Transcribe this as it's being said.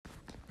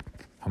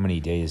many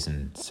days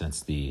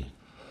since the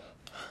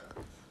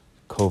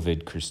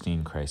COVID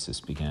Christine crisis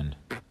began?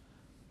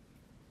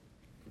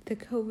 The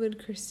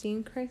COVID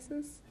Christine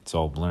crisis? It's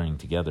all blurring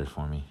together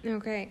for me.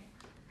 Okay.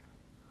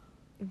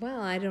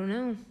 Well, I don't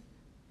know.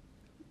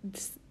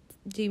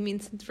 Do you mean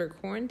since we're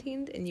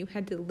quarantined and you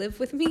had to live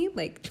with me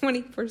like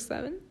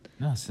 24/7?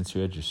 No, since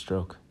you had your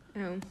stroke.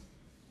 Oh.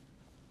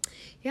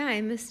 Yeah,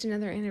 I missed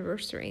another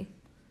anniversary.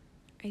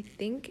 I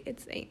think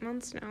it's 8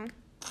 months now.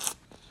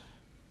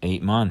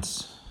 8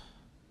 months.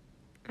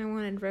 I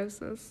wanted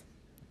roses.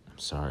 I'm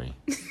sorry.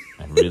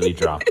 I really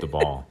dropped the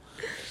ball.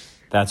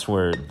 That's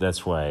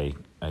why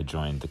I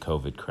joined the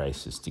COVID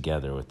crisis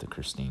together with the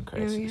Christine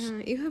crisis. Oh,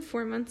 yeah. You have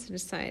 4 months to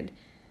decide,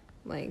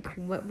 like,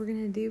 what we're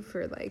going to do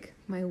for, like,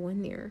 my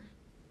 1 year.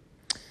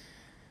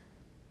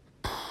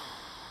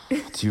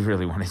 Do you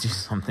really want to do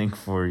something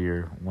for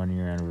your 1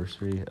 year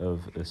anniversary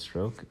of a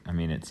stroke? I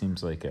mean, it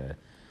seems like an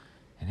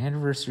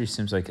anniversary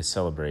seems like a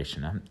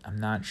celebration. I'm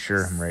not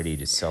sure I'm ready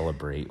to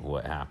celebrate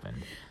what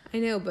happened. I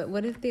know, but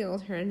what if the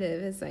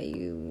alternative is that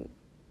you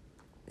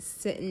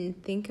sit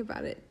and think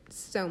about it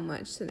so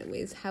much that it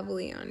weighs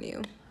heavily on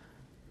you?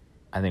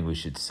 I think we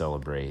should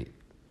celebrate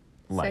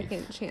life.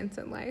 Second chance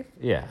at life.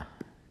 Yeah.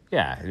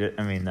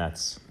 I mean,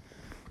 that's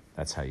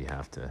how you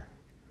have to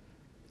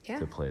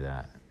play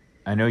that.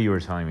 I know you were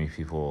telling me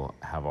people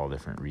have all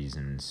different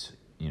reasons,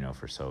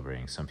 for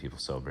celebrating. Some people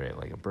celebrate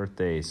like a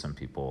birthday. Some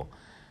people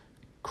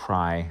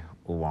cry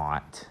a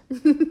lot. I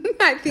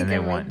think and they I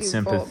want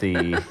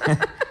sympathy.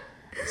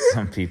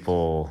 Some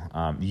people,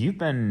 you've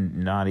been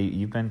naughty.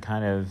 You've been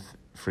kind of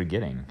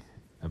forgetting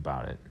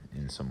about it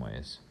in some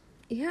ways.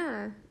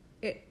 Yeah,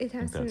 it has. I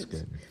think that's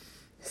good.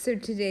 So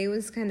today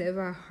was kind of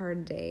a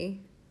hard day.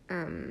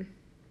 And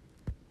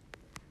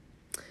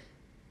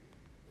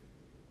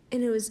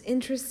it was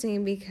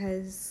interesting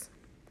because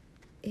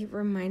it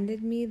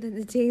reminded me that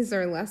the days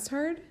are less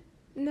hard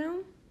now.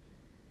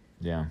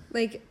 Yeah.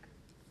 Like,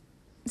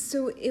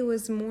 so it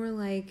was more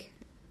like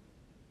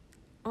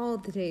all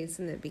the days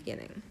in the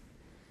beginning.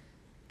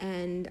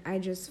 And I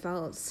just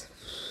felt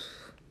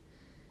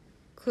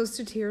close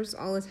to tears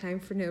all the time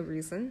for no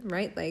reason,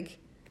 right? Like,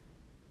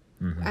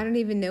 I don't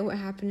even know what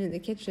happened in the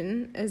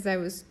kitchen as I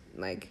was,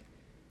 like,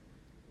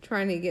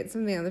 trying to get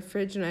something out of the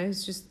fridge, and I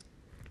was just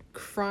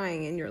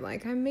crying, and you're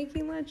like, I'm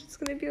making lunch, it's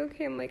gonna be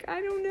okay. I'm like,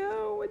 I don't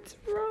know what's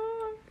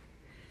wrong.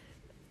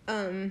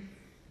 And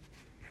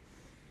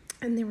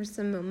there were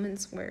some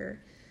moments where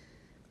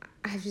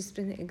I've just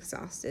been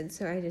exhausted,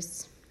 so I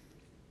just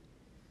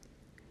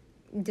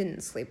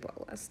didn't sleep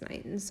well last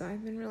night, and so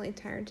I've been really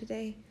tired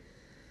today.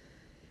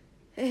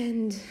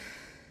 And you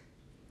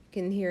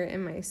can hear it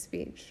in my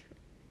speech.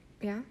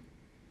 Yeah?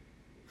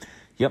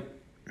 Yep.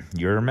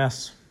 You're a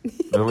mess.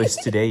 At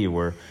least today you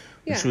were.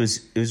 It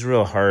was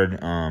real hard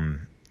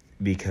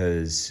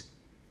because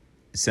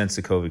since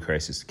the COVID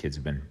crisis, the kids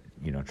have been,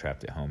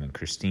 trapped at home. And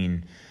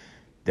Christine,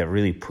 that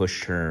really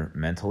pushed her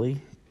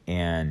mentally.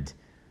 And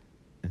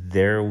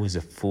there was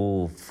a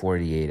full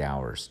 48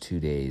 hours, 2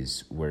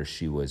 days, where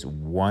she was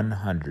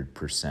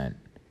 100%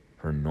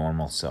 her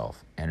normal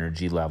self.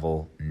 Energy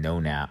level, no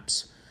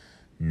naps,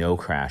 no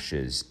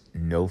crashes,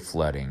 no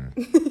flooding.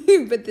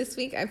 But this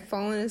week I've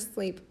fallen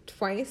asleep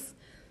twice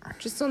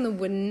just on the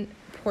wooden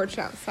porch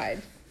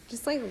outside.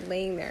 Just like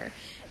laying there.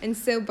 And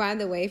so, by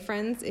the way,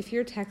 friends, if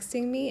you're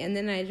texting me and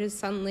then I just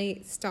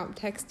suddenly stop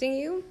texting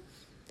you,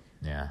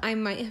 I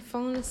might have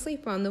fallen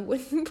asleep on the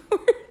wooden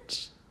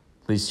porch.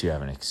 At least you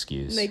have an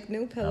excuse. Like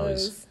no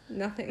pillows,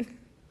 nothing.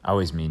 I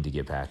always mean to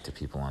get back to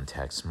people on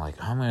text. I'm like,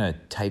 I'm going to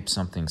type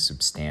something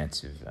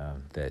substantive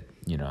that,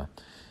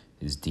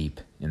 is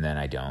deep, and then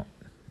I don't.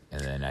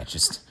 And then I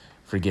just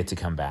forget to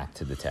come back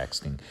to the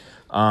texting.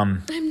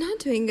 I'm not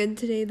doing good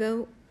today,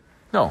 though.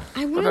 No,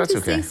 I wanted to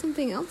say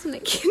something else, and I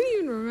can't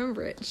even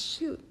remember it.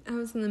 Shoot, I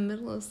was in the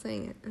middle of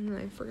saying it, and then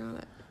I forgot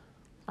it.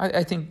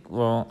 I think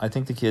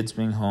the kids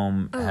being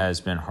home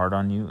has been hard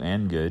on you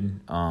and good.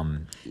 I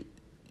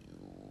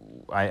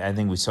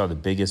think we saw the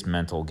biggest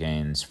mental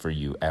gains for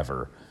you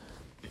ever.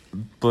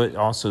 But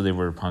also they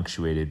were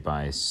punctuated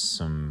by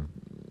some,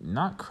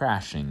 not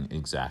crashing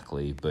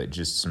exactly, but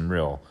just some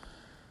real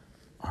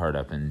hard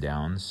up and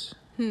downs.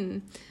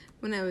 When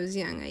I was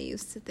young, I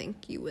used to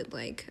think you would,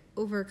 like,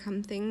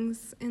 overcome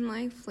things in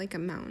life like a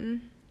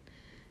mountain.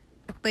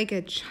 Like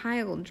a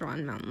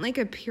child-drawn mountain. Like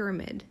a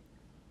pyramid.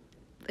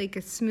 Like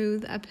a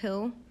smooth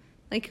uphill.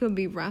 Like it would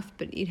be rough,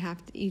 but you'd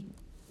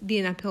be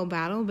an uphill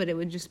battle, but it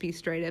would just be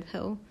straight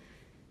uphill.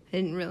 I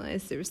didn't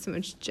realize there was so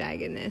much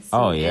jaggedness.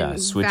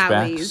 And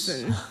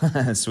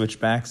switchbacks.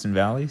 Switchbacks and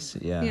valleys.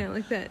 Yeah. Yeah,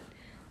 like that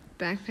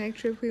backpack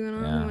trip we went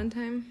on one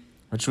time.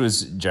 Which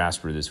was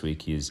Jasper this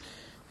week. He's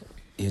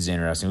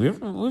interesting.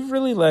 We've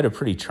really led a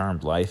pretty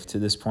charmed life to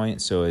this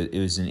point, so it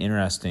was an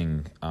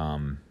interesting.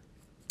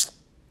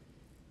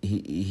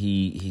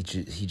 He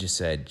just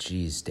said,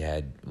 "Geez,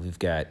 Dad, we've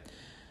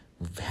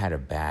had a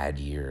bad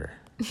year."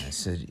 I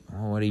said,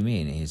 "Well, what do you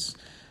mean?" He's,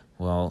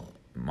 "Well,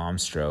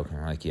 Mom's stroke." And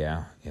I'm like,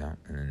 "Yeah," and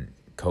then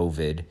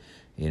COVID,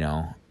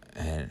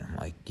 and I'm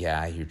like,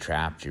 "Yeah, you're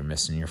trapped. You're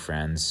missing your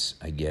friends.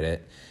 I get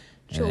it.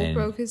 Joel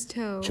broke his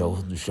toe.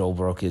 Joel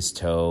broke his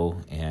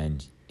toe,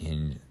 and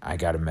I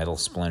got a metal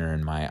splinter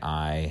in my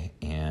eye,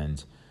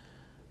 and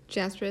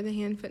Jasper had the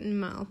hand, foot, and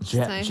mouth.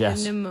 Had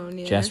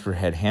pneumonia. Jasper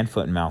had hand,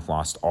 foot, and mouth,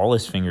 lost all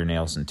his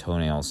fingernails and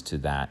toenails to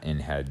that,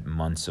 and had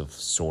months of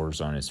sores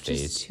on his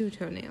face. Just 2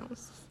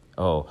 toenails.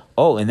 Oh,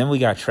 and then we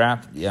got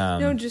trapped.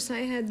 No,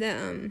 Josiah had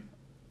the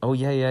Oh,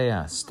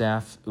 yeah.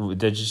 Staff,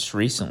 that just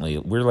recently,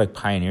 we're like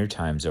pioneer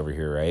times over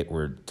here, right?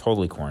 We're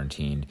totally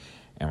quarantined,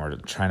 and we're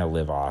trying to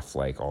live off,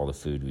 like, all the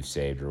food we've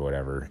saved or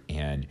whatever,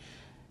 and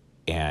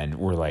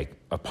we're, like,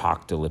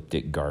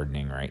 apocalyptic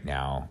gardening right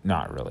now.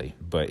 Not really,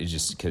 but it's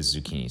just because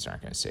zucchinis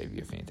aren't going to save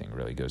you if anything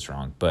really goes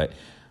wrong. But,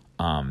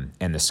 and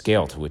the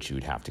scale to which you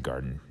would have to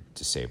garden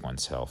to save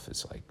oneself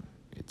is, like,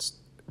 it's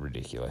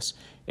ridiculous.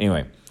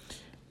 Anyway,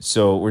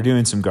 so we're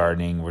doing some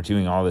gardening. We're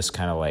doing all this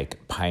kind of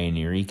like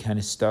pioneer-y kind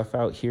of stuff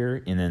out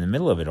here. And in the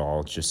middle of it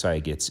all, Josiah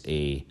gets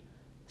a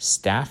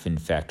staph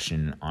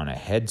infection on a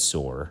head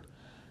sore.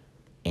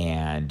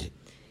 And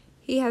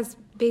he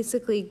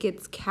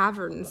gets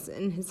caverns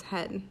in his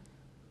head.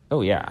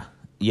 Oh, yeah.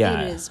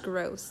 Yeah. It is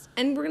gross.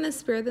 And we're going to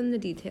spare them the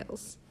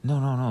details.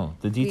 No.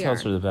 The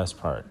details are the best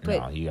part.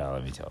 No, you got to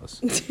let me tell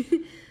this.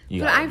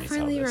 But I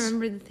finally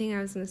remembered the thing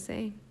I was going to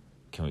say.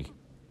 Can we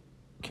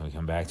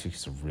come back to it?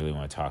 Because I really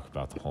want to talk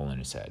about the hole in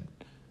his head.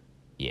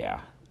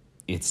 Yeah.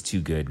 It's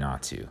too good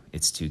not to. I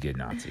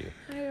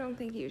don't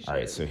think you should. All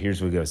right, so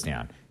here's what goes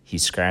down.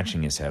 He's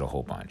scratching his head a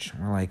whole bunch.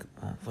 We're like,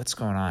 well, what's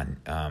going on?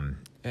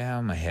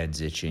 My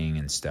head's itching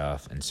and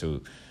stuff. And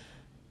so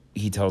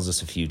he tells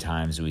us a few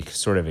times. We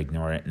sort of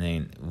ignore it. And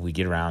then we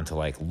get around to,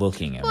 like,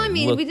 looking at it.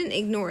 We didn't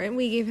ignore it.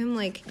 We gave him,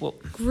 like,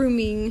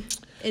 grooming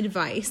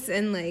advice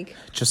and, like...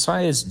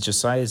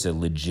 Josiah's a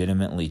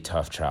legitimately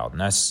tough child.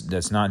 And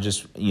that's not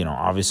just,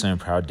 obviously I'm a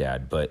proud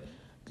dad, but,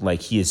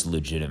 like, he is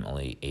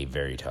legitimately a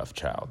very tough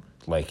child.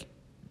 Like,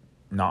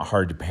 not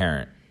hard to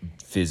parent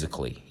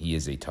physically. He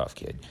is a tough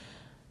kid.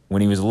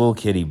 When he was a little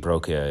kid, he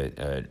broke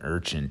an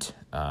urchin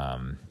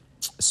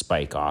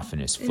spike off in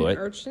his foot.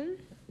 An urchin?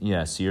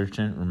 Yeah, sea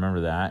urchin.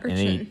 Remember that?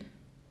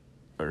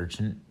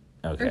 Urchin?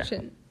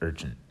 Okay.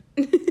 Urchin.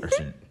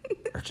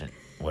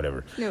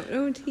 Whatever.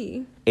 No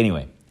T.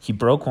 Anyway, he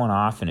broke one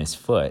off in his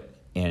foot,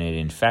 and it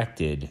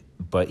infected,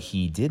 but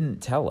he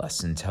didn't tell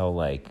us until,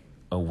 like,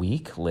 a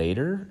week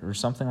later or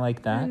something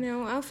like that. I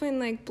know. I'll find,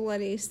 like,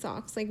 bloody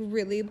socks, like,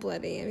 really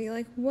bloody, and be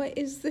like, what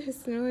is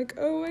this? And they're like,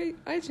 oh,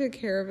 I took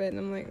care of it. And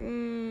I'm like,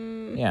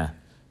 Yeah.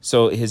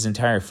 So his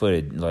entire foot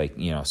had, like,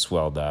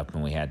 swelled up,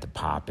 and we had to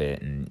pop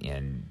it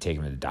and take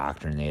him to the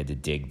doctor, and they had to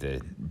dig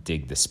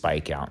the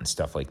spike out and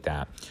stuff like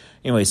that.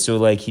 Anyway, so,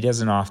 like, he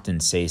doesn't often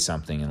say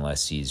something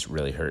unless he's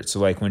really hurt. So,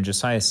 like, when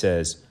Josiah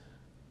says,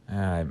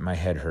 my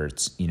head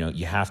hurts,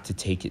 you have to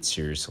take it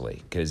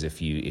seriously, because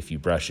if you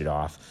brush it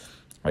off,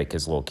 like,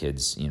 because little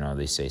kids,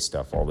 they say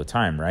stuff all the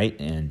time, right?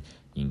 And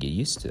you can get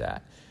used to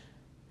that.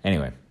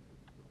 Anyway,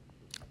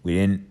 we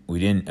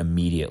didn't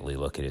immediately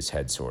look at his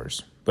head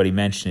sores, but he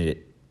mentioned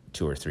it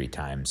 2 or 3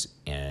 times,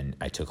 and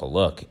I took a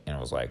look, and I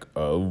was like,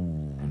 oh,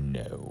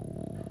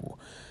 no.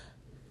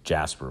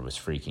 Jasper was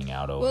freaking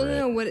out over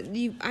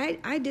it.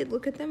 I did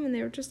look at them, and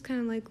they were just kind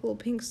of like little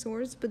pink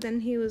sores, but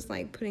then he was,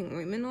 like, putting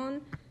ointment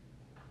on,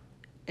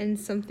 and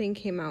something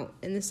came out,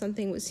 and the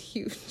something was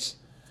huge.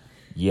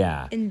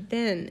 Yeah. And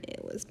then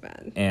it was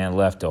bad. And it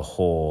left a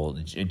hole.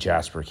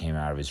 Jasper came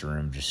out of his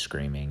room just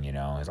screaming, He's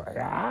like,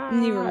 ah.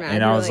 And you were mad.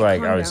 And I was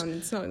like,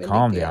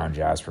 calm down,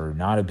 Jasper.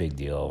 Not a big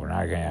deal. We're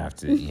not going to have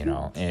to,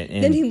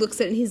 And then he looks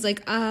at it and he's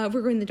like,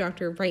 we're going to the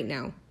doctor right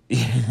now.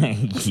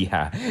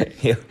 Yeah.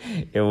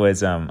 It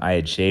was, I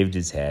had shaved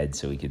his head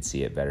so he could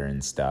see it better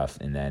and stuff.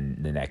 And then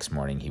the next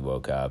morning he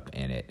woke up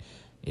and it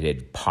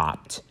had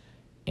popped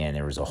and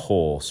there was a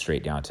hole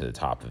straight down to the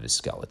top of his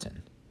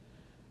skeleton.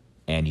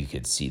 And you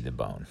could see the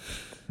bone.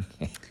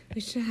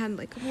 We should have had,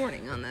 like, a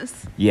warning on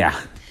this.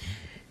 Yeah.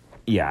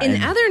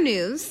 In other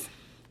news...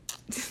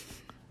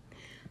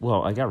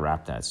 Well, I got to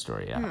wrap that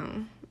story up.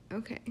 Oh,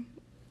 okay.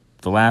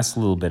 The last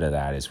little bit of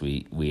that is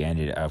we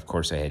ended... Of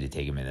course, I had to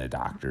take him in the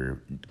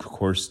doctor. Of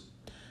course,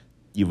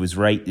 it was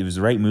the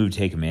right move to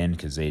take him in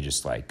because they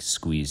just, like,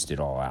 squeezed it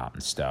all out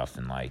and stuff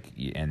and, like,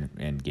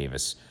 and gave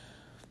us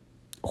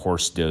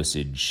horse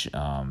dosage...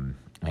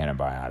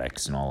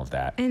 antibiotics and all of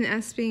that. And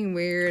us being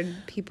weird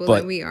people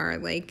that we are,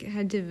 like,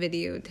 had to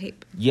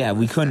videotape. Yeah,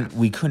 we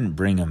couldn't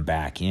bring him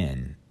back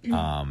in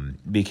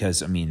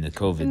because, I mean, the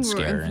COVID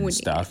scare and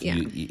stuff. Yeah.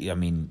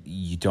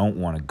 You don't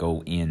want to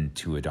go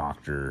into a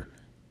doctor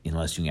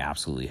unless you can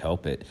absolutely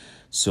help it.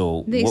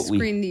 So they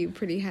screened you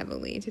pretty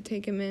heavily to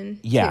take him in.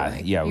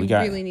 Yeah, we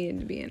got really needed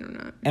to be in or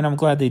not. And I'm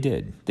glad they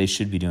did. They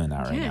should be doing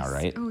that right now,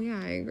 right? Oh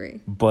yeah, I agree.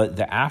 But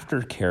the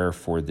aftercare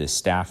for the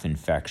staph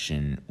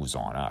infection was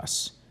on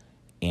us.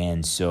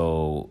 And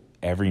so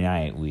every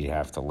night we'd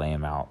have to lay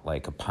him out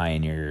like a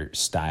pioneer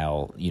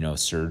style,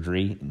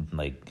 surgery.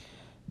 Like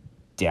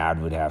Dad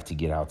would have to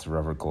get out the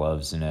rubber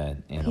gloves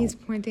He's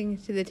pointing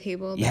to the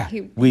table. Yeah,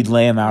 we'd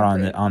lay him out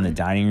on the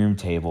dining room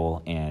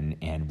table,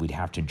 and we'd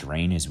have to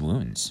drain his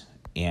wounds.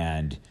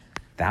 And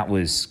that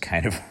was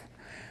kind of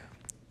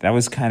That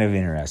was kind of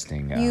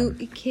interesting.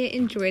 Kit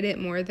enjoyed it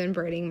more than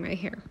braiding my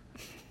hair.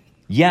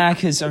 Yeah,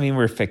 because, I mean,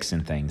 we're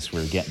fixing things.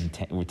 We're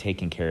we're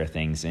taking care of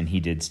things, and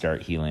he did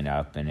start healing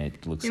up, and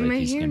it looks like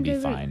he's going to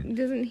be fine. It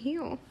doesn't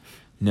heal.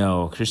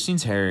 No,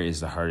 Christine's hair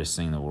is the hardest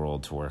thing in the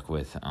world to work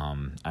with. I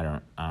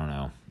don't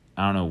know.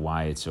 I don't know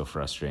why it's so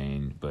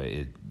frustrating, but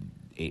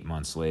 8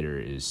 months later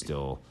is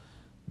still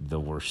the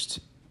worst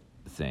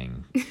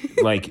thing.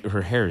 Like,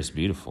 her hair is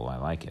beautiful. I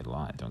like it a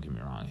lot. Don't get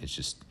me wrong. It's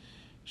just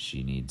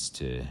she needs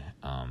to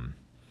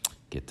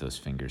get those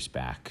fingers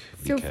back.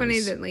 So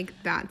funny that, like,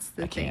 that's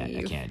the thing.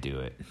 I can't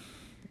do it.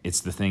 It's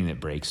the thing that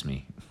breaks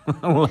me.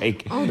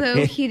 Like,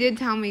 although he did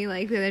tell me,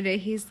 like, the other day,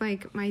 he's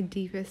like, my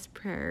deepest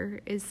prayer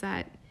is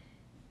that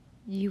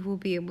you will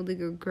be able to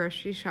go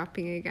grocery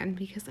shopping again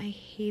because I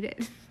hate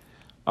it.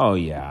 Oh,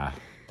 yeah.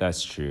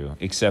 That's true.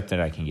 Except that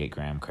I can get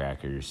graham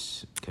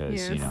crackers because,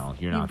 yes.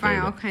 You're not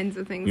there. All kinds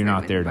of things. You're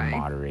not there to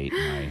moderate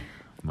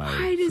my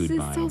Why does food this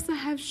buying. salsa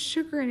have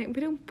sugar in it?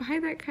 We don't buy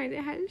that kind.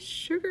 It has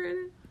sugar in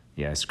it.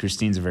 Yes,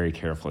 Christine's a very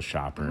careful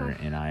shopper,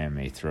 and I am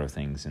a throw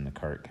things in the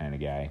cart kind of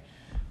guy.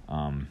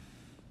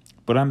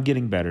 But I'm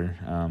getting better.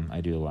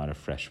 I do a lot of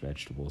fresh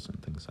vegetables and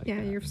things like that.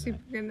 Yeah, you're super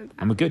good at that.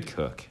 I'm a good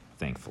cook,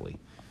 thankfully.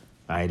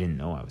 I didn't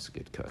know I was a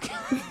good cook.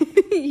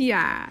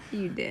 Yeah,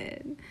 you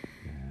did.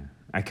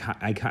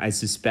 I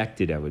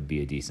suspected I would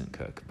be a decent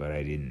cook, but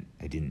I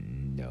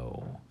didn't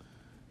know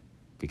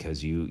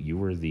because you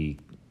were the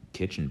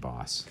kitchen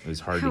boss. It was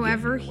hard.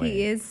 However, to get in your way.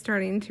 He is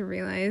starting to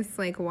realize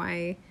like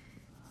why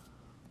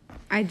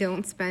I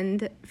don't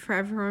spend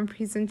forever on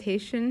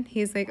presentation.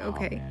 He's like,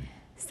 okay,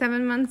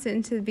 7 months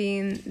into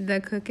being the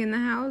cook in the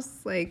house,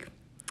 like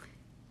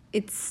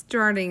it's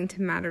starting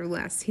to matter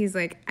less. He's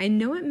like, I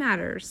know it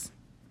matters,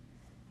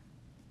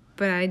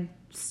 but I'm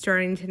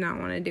starting to not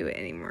want to do it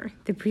anymore.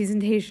 The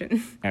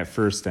presentation. At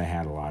first, I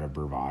had a lot of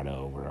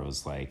bravado where I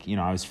was like,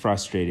 I was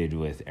frustrated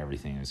with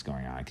everything that was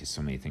going on because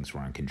so many things were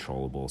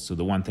uncontrollable. So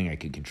the one thing I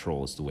could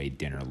control is the way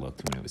dinner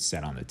looked when it was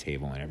set on the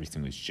table and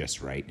everything was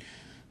just right.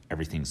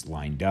 Everything's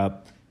lined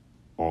up.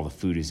 All the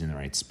food is in the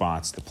right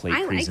spots. The plate.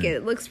 I like it.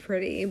 It looks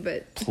pretty,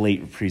 but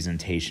plate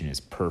presentation is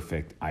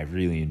perfect. I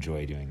really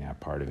enjoy doing that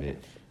part of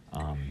it.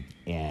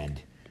 And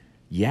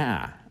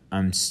yeah,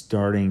 I'm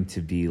starting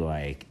to be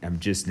like, I'm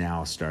just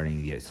now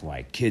starting to get to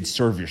like, kids,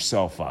 serve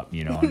yourself up,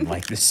 and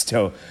like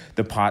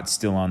the pot's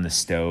still on the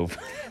stove.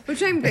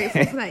 Which I'm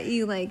grateful for that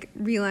you like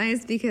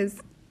realized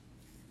because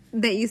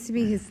that used to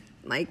be his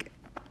like.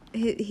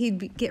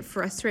 He'd get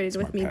frustrated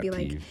with me, be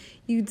like,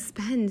 you'd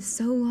spend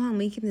so long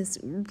making this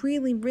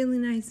really, really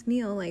nice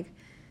meal. Like,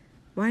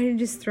 why are you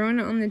just throwing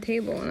it on the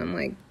table? And I'm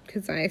like,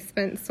 because I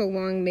spent so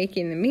long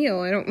making the meal.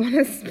 I don't want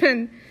to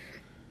spend.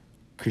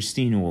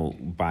 Christine will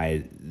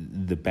buy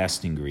the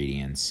best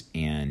ingredients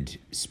and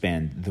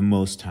spend the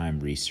most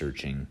time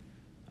researching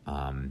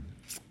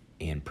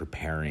and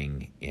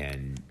preparing.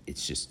 And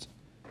it's just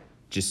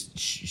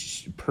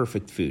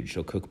perfect food.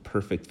 She'll cook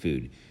perfect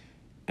food.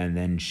 And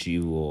then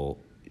she'll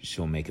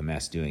make a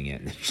mess doing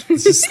it and she'll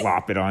just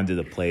slop it onto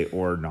the plate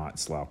or not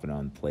slop it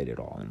on the plate at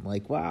all. And I'm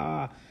like,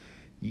 wow,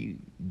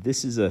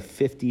 this is a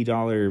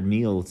 $50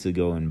 meal to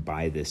go and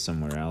buy this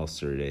somewhere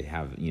else or to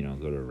have,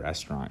 go to a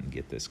restaurant and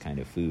get this kind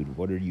of food.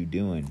 What are you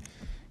doing?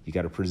 You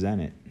got to present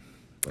it,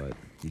 but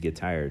you get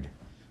tired.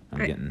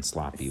 I'm getting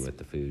sloppy with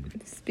the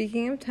food.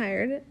 Speaking of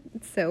tired,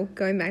 so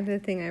going back to the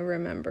thing I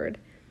remembered.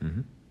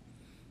 Mm-hmm.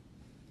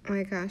 Oh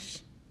my gosh.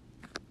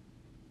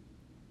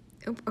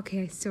 Oh,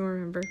 okay, I still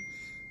remember.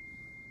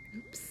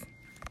 Oops.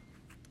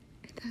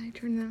 I thought I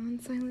turned that on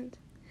silent.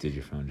 Did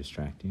your phone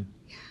distract you?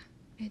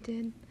 Yeah, it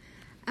did.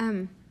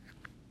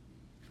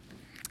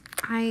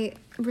 I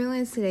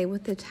realized today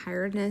with the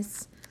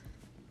tiredness,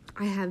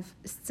 I have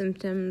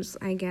symptoms,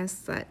 I guess,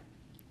 that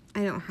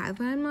I don't have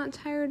when I'm not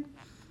tired.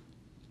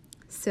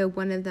 So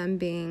one of them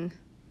being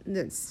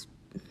that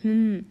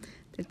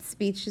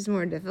speech is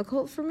more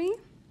difficult for me.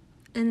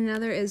 And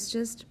another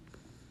is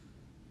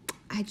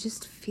I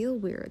just feel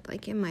weird,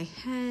 like in my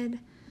head.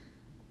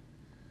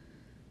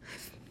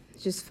 I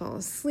just fall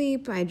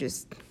asleep. I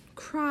just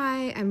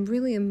cry. I'm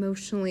really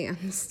emotionally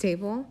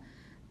unstable.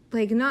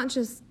 Like, not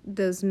just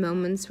those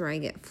moments where I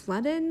get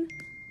flooded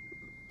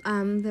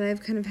that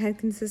I've kind of had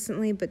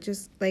consistently, but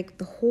just, like,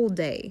 the whole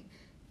day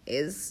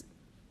is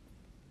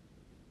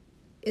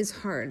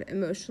hard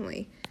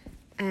emotionally.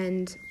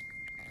 And,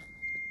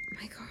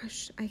 my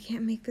gosh, I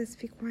can't make this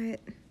be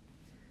quiet.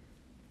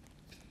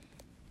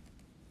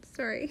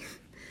 Sorry.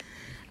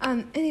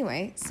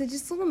 Anyway, so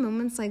just little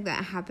moments like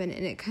that happen,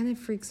 and it kind of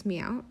freaks me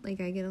out. Like,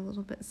 I get a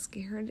little bit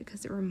scared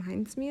because it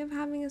reminds me of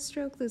having a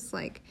stroke, this,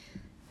 like,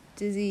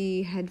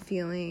 dizzy head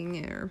feeling,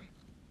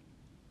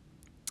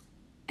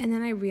 and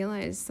then I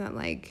realized that,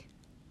 like,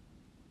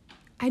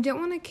 I don't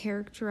want to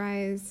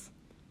characterize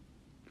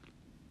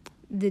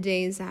the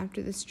days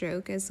after the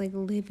stroke as, like,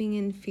 living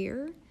in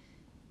fear,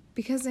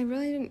 because I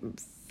really didn't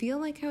feel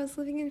like I was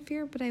living in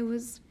fear, but I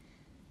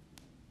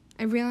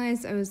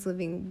realized I was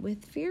living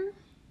with fear.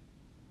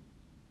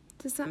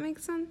 Does that make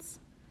sense?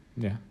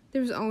 Yeah.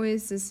 There was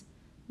always this,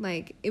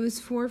 like, it was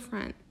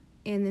forefront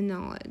in the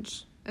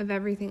knowledge of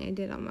everything I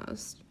did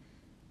almost,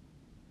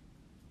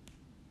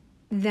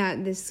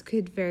 that this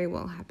could very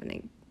well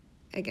happen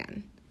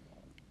again.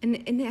 And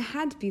it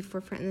had to be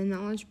forefront in the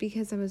knowledge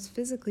because I was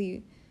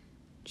physically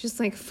just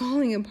like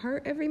falling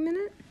apart every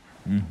minute.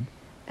 Mm-hmm.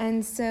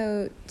 And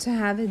so to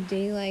have a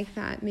day like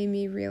that made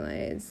me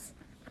realize,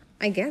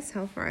 I guess,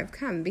 how far I've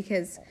come,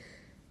 because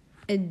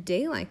a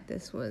day like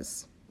this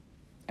was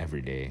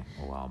every day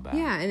a while back.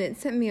 Yeah, and it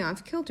sent me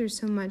off kilter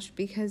so much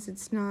because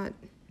it's not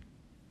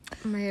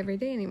my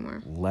everyday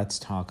anymore. Let's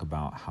talk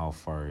about how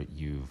far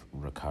you've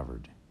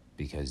recovered,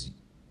 because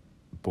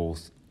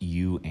both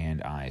you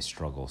and I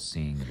struggle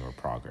seeing your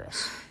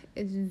progress.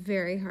 It's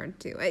very hard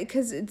to,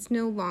 because it's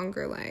no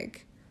longer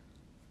like,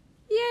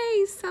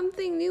 yay,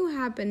 something new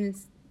happened.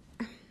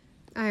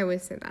 I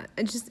always say that.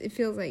 It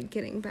feels like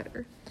getting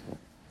better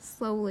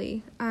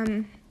slowly.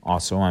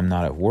 Also, I'm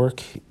not at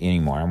work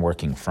anymore. I'm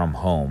working from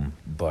home,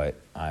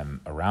 but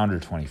I'm around her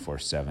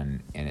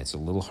 24/7, and it's a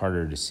little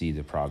harder to see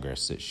the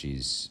progress that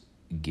she's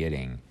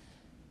getting.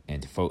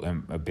 And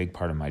a big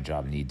part of my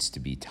job needs to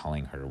be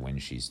telling her when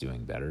she's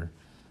doing better.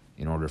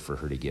 In order for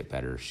her to get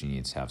better, she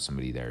needs to have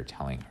somebody there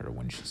telling her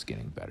when she's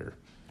getting better,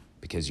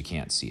 because you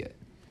can't see it.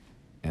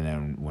 And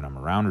then when I'm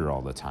around her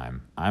all the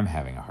time, I'm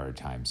having a hard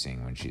time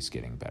seeing when she's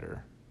getting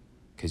better,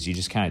 because you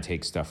just kind of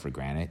take stuff for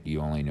granted.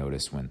 You only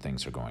notice when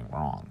things are going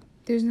wrong.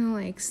 There's no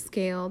like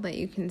scale that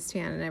you can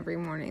stand at every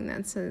morning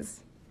that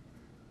says,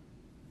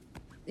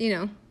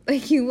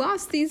 like you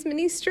lost these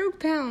many stroke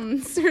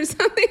pounds or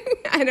something.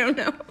 I don't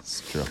know.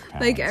 Stroke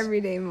pounds. Like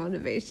everyday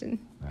motivation.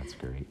 That's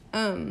great.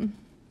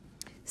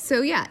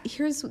 So yeah,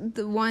 here's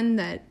the one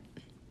that,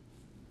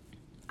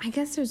 I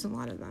guess there's a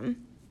lot of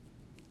them,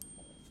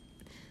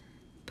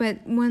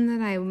 but one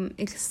that I'm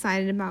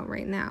excited about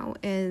right now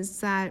is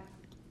that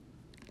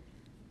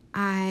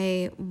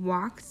I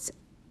walked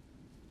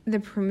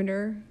the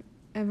perimeter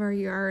of our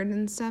yard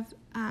and stuff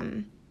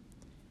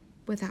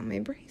without my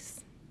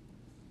brace.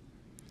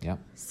 Yep.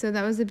 So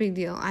that was a big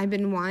deal. I've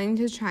been wanting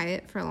to try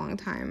it for a long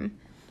time,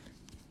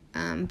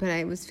 but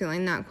I was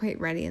feeling not quite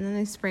ready, and then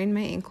I sprained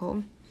my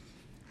ankle.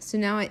 So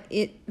now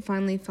it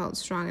finally felt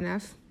strong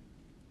enough.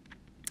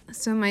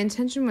 So my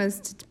intention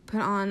was to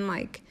put on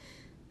like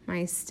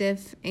my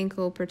stiff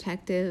ankle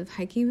protective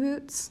hiking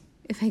boots,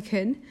 if I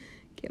could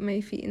get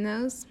my feet in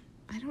those.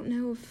 I don't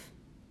know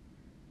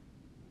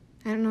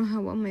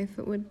how well my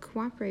foot would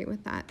cooperate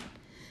with that.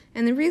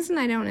 And the reason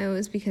I don't know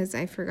is because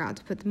I forgot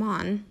to put them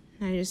on.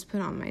 I just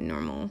put on my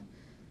normal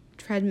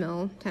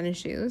treadmill tennis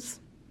shoes.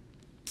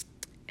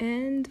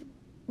 And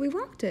we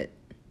walked it.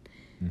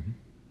 Mm-hmm.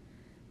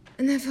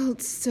 And that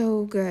felt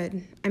so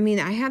good. I mean,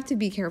 I have to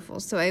be careful.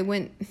 So I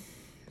went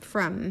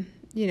from,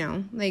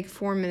 like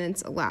 4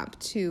 minutes a lap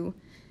to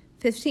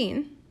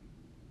 15.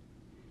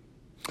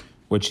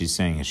 What she's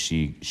saying is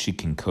she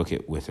can cook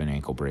it with an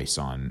ankle brace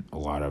on. A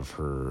lot of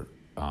her,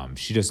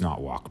 she does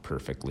not walk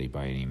perfectly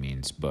by any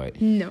means,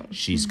 but no.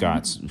 She's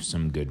got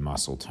some good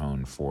muscle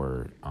tone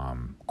for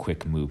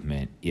quick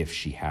movement if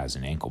she has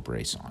an ankle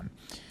brace on.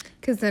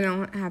 Because I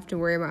don't have to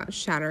worry about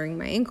shattering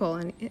my ankle,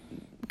 and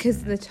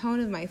because the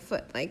tone of my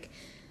foot, like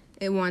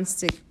it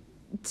wants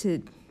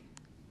to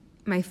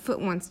my foot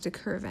wants to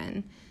curve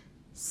in,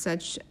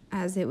 such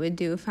as it would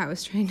do if I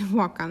was trying to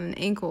walk on an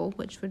ankle,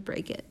 which would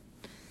break it.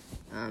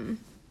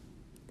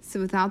 So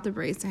without the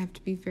brace, I have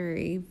to be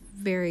very,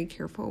 very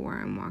careful where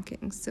I'm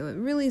walking. So it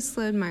really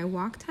slowed my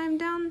walk time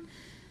down,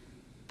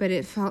 but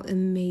it felt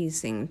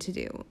amazing to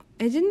do.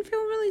 It didn't feel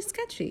really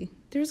sketchy.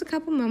 There's a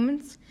couple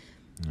moments,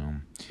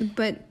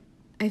 but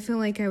I feel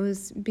like I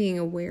was being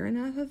aware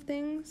enough of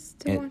things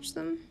to watch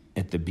them.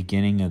 At the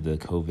beginning of the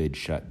COVID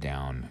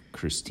shutdown,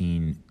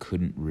 Christine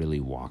couldn't really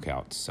walk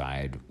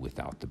outside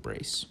without the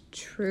brace.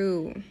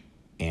 True.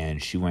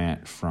 And she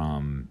went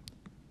from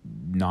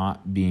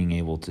not being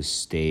able to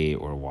stay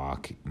or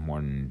walk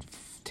more than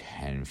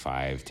 10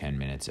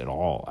 minutes at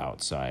all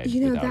outside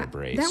without a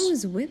brace. That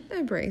was with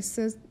a brace.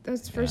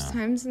 Those first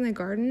times in the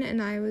garden,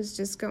 and I was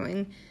just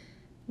going,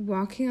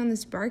 walking on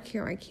this bark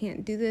here, I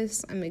can't do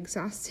this. I'm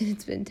exhausted.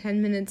 It's been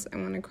 10 minutes. I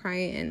want to cry,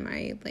 and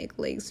my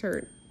legs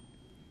hurt.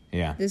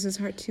 Yeah. This is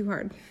too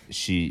hard.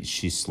 She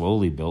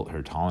slowly built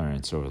her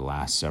tolerance over the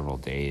last several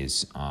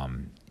days.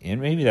 And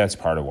maybe that's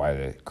part of why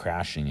the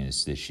crashing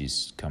is that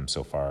she's come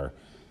so far.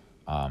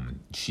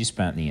 She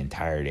spent the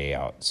entire day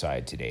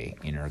outside today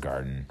in her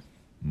garden,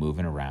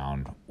 moving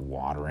around,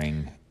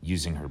 watering,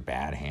 using her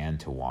bad hand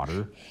to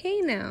water. Hey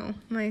now,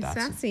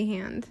 sassy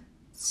hand.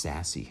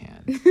 Sassy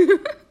hand.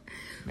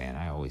 Man,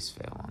 I always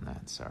fail on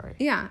that. Sorry.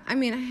 Yeah, I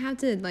mean, I have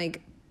to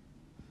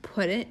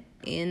put it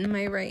in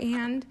my right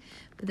hand,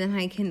 but then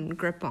I can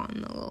grip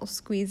on the little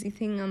squeezy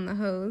thing on the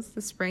hose,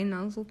 the spray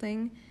nozzle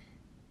thing.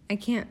 I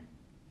can't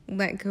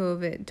let go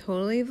of it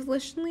totally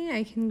volitionally.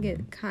 I can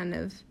get kind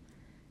of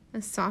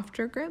a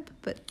softer grip,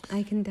 but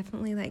I can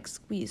definitely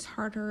squeeze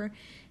harder,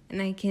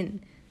 and I can,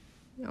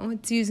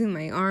 it's using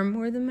my arm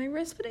more than my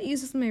wrist, but it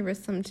uses my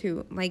wrist some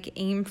to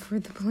aim for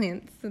the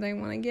plants that I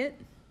want to get.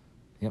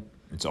 Yep.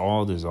 There's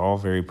all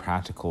very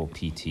practical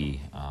PT,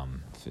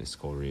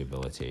 physical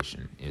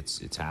rehabilitation.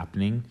 It's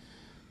happening.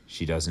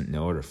 she doesn't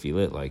know it or feel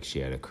it, like she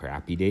had a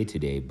crappy day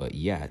today, but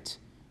yet,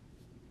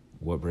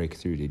 what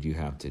breakthrough did you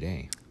have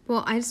today?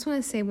 Well, I just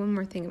want to say one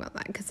more thing about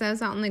that, because I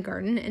was out in the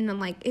garden, and then,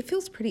 like, it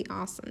feels pretty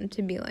awesome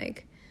to be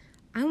like,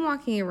 I'm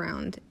walking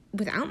around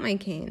without my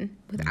cane,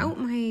 without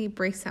my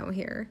brace out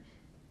here,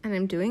 and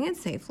I'm doing it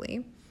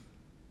safely,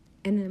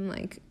 and I'm,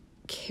 like,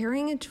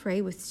 carrying a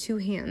tray with 2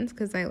 hands,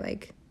 because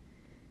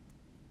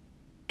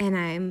and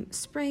I'm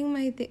spraying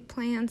my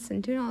plants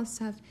and doing all this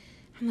stuff.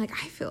 I'm like,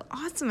 I feel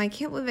awesome. I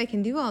can't believe I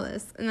can do all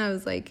this. And I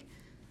was like,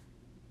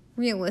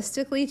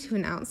 realistically, to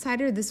an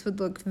outsider, this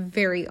would look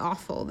very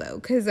awful, though,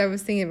 because I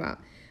was thinking about,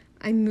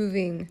 I'm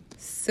moving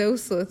so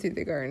slow through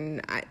the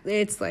garden.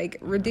 It's, like,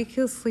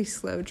 ridiculously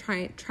slow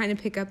trying to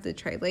pick up the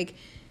tray. Like,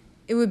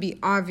 it would be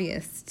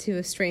obvious to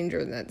a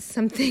stranger that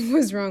something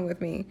was wrong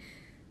with me.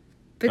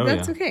 But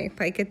that's okay.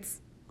 Like,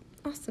 it's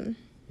awesome.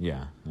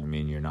 Yeah. I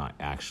mean, you're not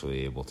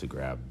actually able to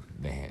grab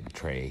the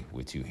tray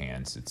with 2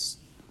 hands. It's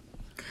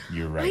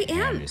your right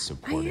hand is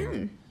supporting. I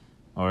am.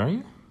 Oh, are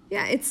you?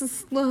 Yeah, it's a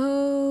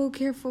slow,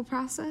 careful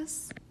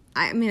process.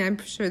 I mean, I'm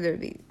sure there'd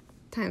be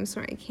times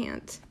where I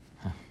can't.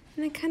 Huh.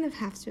 And I kind of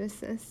have to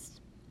assist.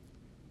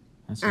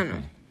 That's okay. I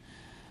don't know.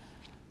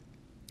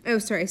 Oh,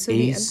 sorry. So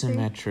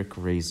asymmetric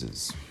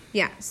raises.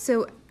 Yeah.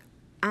 So,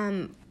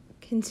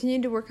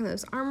 continued to work on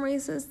those arm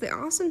raises. The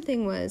awesome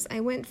thing was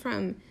I went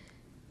from,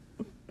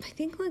 I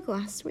think, like,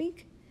 last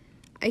week,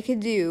 I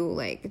could do,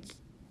 like,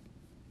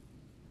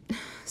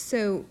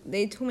 so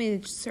they told me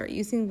to start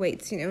using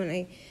weights, and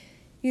I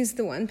used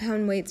the 1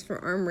 pound weights for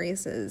arm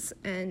raises,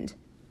 and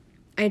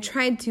I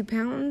tried 2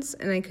 pounds,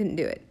 and I couldn't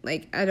do it,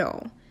 like, at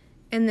all.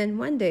 And then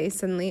one day,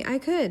 suddenly, I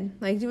could,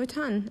 like, do a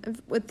ton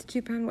with the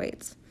 2 pound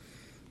weights.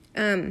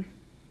 But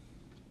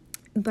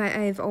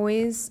I've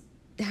always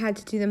had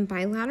to do them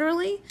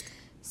bilaterally,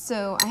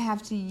 so I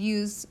have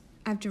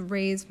to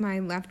raise my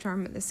left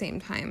arm at the same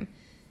time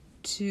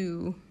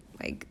to,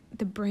 like,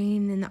 the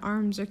brain and the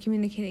arms are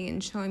communicating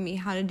and showing me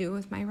how to do it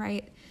with my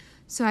right.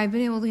 So I've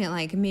been able to get,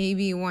 like,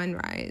 maybe 1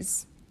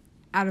 rise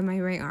out of my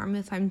right arm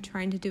if I'm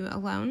trying to do it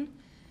alone.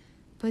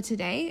 But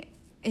today,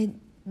 it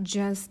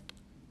just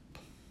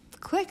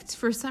clicked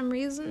for some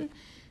reason,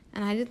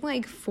 and I did,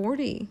 like,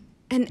 40.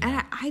 And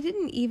I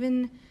didn't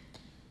even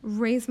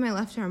raise my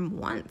left arm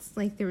once.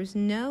 Like, there was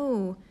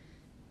no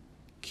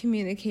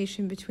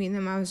communication between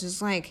them. I was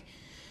just like,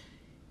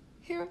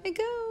 here I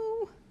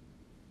go.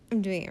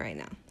 I'm doing it right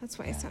now. That's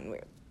why I sound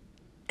weird.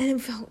 And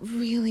it felt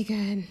really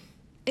good.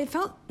 It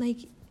felt like...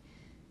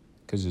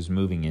 Because it was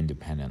moving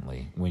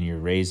independently. When you're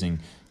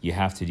raising, you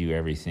have to do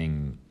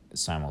everything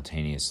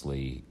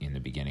simultaneously in the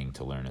beginning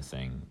to learn a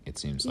thing, it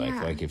seems like.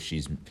 Yeah. Like, if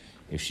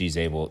she's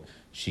able,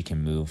 she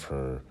can move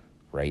her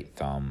right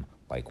thumb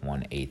like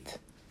 1/8,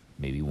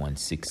 maybe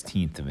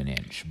 1/16 of an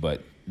inch.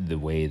 But the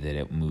way that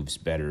it moves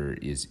better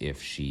is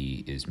if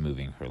she is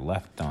moving her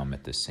left thumb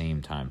at the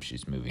same time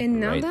she's moving her right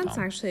thumb. And now that's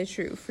actually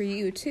true for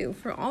you, too.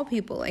 For all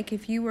people. Like,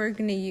 if you're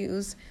going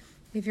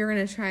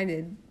to try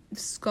to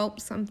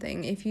sculpt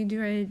something, if you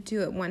try to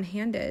do it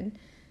one-handed,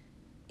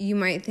 you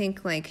might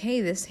think, like,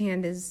 hey, this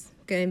hand is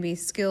going to be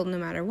skilled no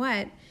matter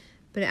what.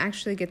 But it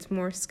actually gets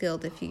more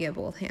skilled if you get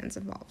both hands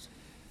involved.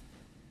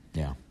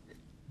 Yeah.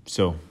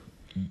 So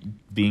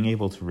being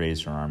able to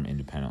raise her arm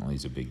independently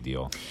is a big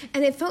deal.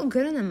 And it felt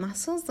good on the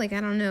muscles. Like, I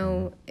don't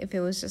know if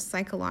it was just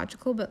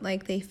psychological, but,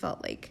 like, they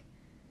felt like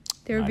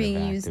they were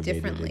being used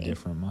differently. A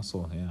different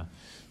muscle, yeah.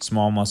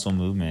 Small muscle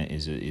movement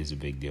is a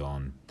big deal,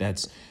 and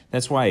that's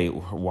why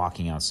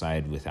walking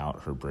outside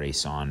without her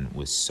brace on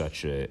was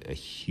such a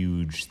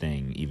huge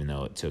thing. Even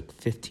though it took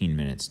 15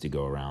 minutes to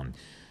go around,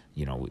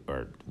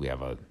 we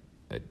have a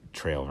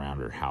trail around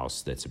her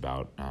house that's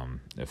about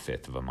a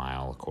fifth of a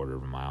mile, a quarter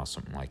of a mile,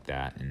 something like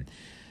that. And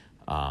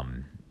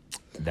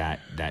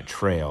that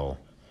trail,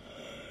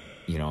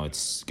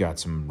 it's got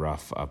some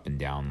rough up and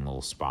down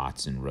little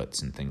spots and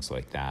roots and things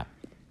like that.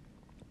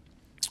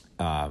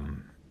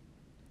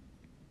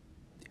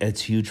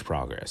 It's huge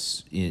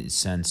progress.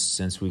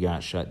 Since we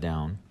got shut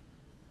down,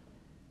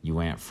 you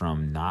went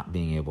from not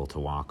being able to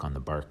walk on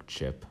the bark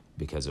chip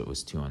because it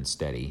was too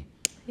unsteady,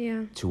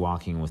 to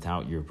walking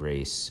without your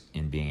brace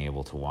and being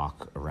able to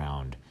walk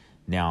around.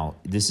 Now,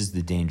 this is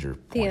the danger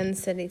point. The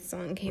unsteady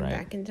song came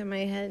back into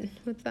my head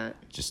with that.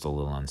 Just a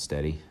little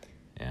unsteady?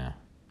 Yeah.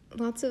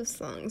 Lots of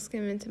songs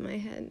came into my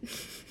head.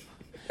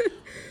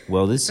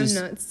 Well, I'm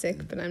not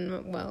sick, but I'm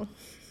not well.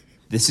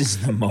 This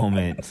is the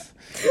moment.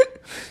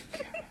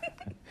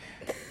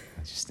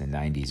 Just a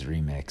 90s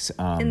remix.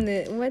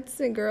 And what's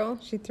the girl?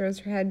 She throws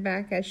her head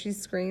back as she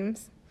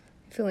screams.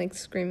 I feel like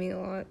screaming a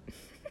lot.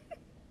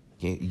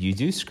 You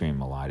do scream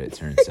a lot, it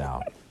turns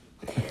out.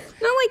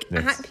 Not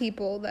like at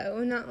people,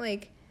 though. Not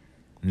like...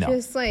 No.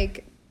 Just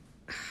like...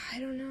 I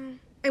don't know.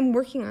 I'm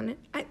working on it.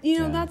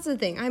 That's the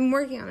thing. I'm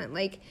working on it.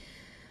 Like,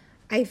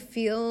 I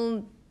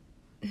feel...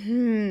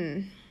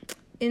 in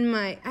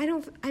my... I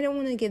don't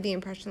want to give the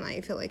impression that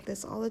I feel like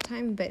this all the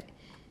time, but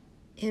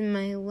in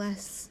my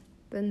less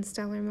than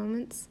stellar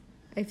moments,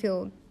 I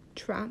feel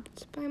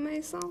trapped by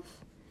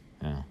myself.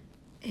 Yeah.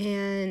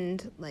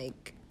 And,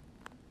 like...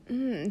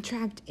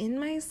 trapped in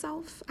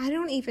myself. I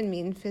don't even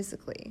mean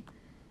physically.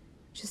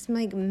 Just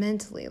like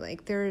mentally.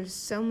 Like there's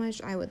so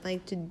much I would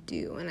like to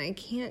do and I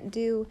can't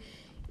do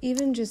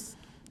even just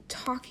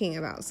talking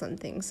about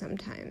something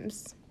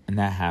sometimes. And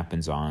that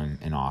happens on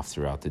and off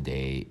throughout the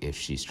day if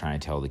she's trying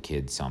to tell the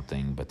kids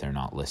something but they're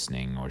not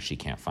listening, or she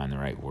can't find the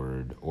right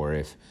word, or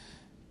if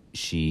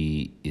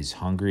she is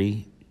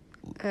hungry,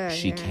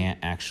 she can't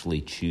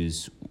actually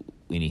choose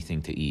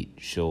anything to eat.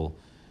 She'll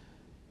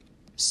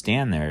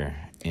stand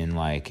there and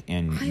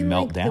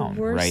melt like down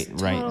right in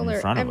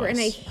front of us. And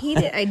I hate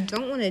it. I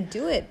don't want to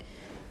do it.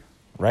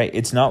 Right.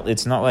 It's not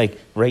like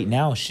right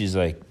now she's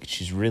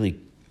really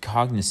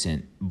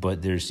cognizant,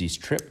 but there's these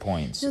trip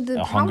points. No,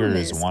 the hunger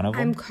problem is one of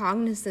them. I'm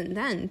cognizant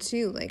then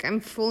too. Like I'm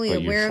fully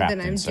aware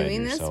that I'm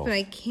doing this, but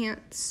I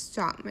can't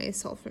stop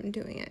myself from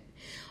doing it.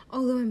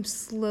 Although I'm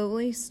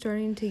slowly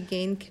starting to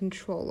gain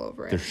control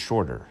over it. They're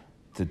shorter.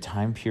 The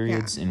time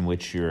periods in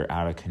which you're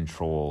out of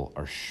control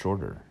are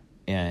shorter.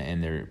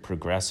 And they're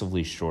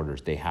progressively shorter.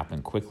 They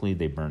happen quickly.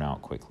 They burn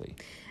out quickly.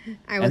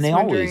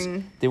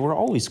 They were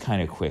always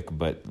kind of quick,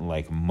 but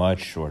like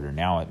much shorter.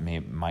 Now it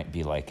might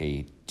be like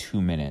a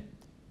 2-minute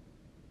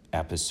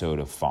episode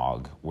of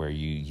Fog where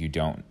you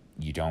don't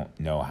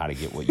know how to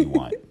get what you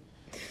want.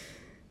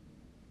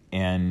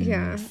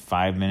 And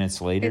 5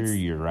 minutes later,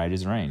 you're right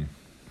as rain.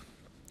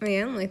 I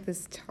am like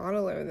this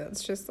toddler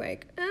that's just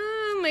like,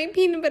 my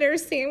peanut butter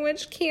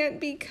sandwich can't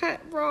be cut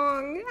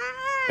wrong.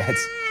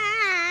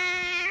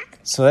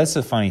 So that's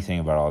the funny thing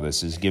about all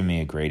this is giving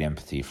me a great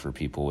empathy for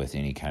people with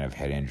any kind of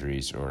head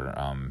injuries or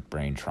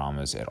brain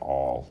traumas at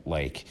all.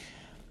 Like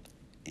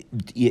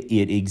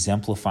it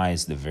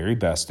exemplifies the very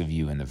best of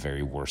you and the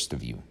very worst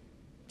of you.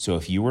 So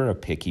if you were a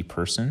picky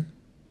person,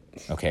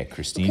 okay,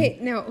 Christine. Okay,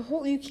 now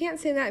you can't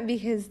say that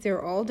because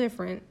they're all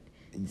different.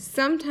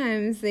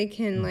 Sometimes they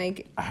can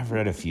I've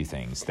read a few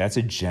things. That's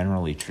a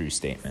generally true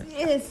statement.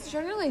 It's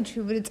generally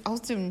true, but it's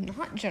also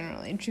not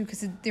generally true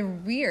because they're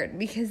weird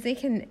because they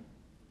can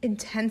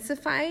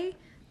intensify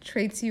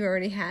traits you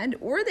already had,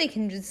 or they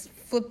can just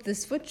flip the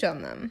switch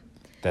on them.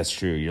 That's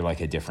true. You're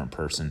like a different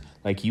person.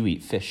 Like you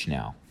eat fish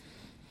now.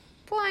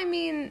 Well, I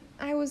mean,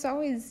 I was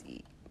always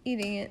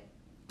eating it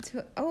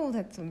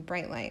that's a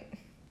bright light.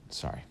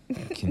 Sorry.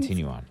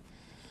 Continue on.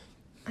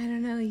 I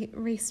don't know. You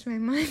erased my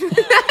mind.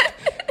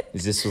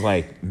 Is this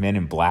like Men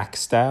in Black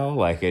style?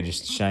 Like I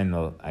just turn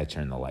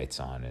the lights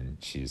on and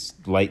she's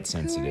light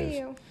sensitive. Who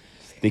are you?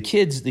 The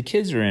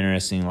kids are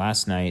interesting.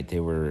 Last night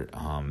they were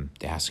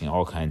asking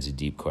all kinds of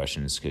deep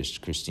questions because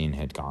Christine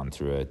had gone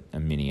through a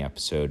mini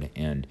episode,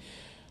 and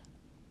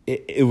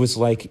it was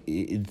like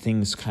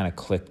things kind of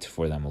clicked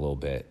for them a little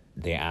bit.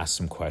 They asked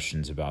some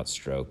questions about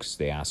strokes.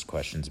 They asked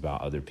questions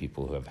about other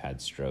people who have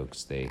had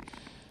strokes. They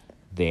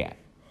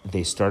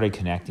started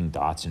connecting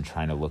dots and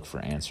trying to look for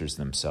answers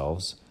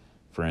themselves.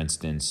 For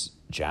instance,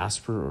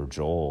 Jasper or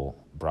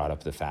Joel brought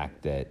up the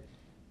fact that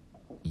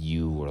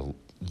you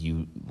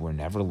were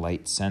never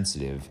light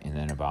sensitive, and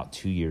then about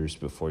 2 years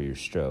before your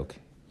stroke,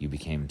 you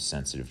became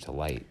sensitive to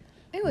light.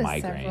 It was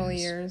migraines. several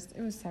years.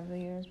 It was several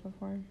years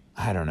before.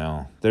 I don't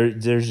know. They're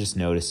just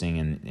noticing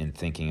and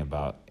thinking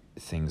about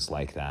things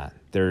like that.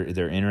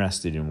 They're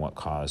interested in what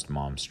caused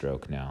Mom's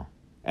stroke now,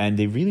 and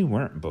they really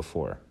weren't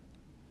before.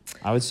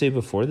 I would say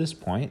before this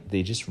point,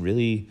 they just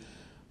really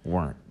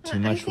weren't. Too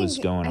much was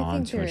going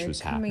on. Too much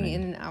was happening. Coming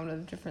in and out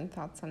of different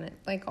thoughts on it,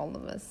 like all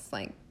of us,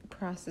 like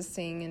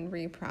processing and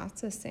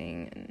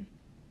reprocessing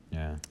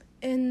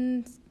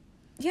and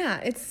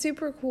it's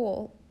super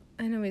cool.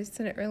 I know we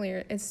said it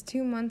earlier. It's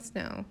 2 months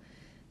now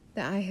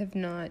that I have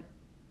not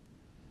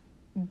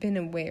been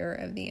aware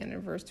of the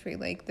anniversary.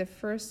 Like the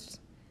first,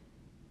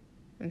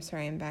 I'm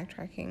sorry, I'm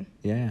backtracking.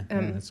 Yeah,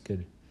 that's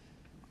good.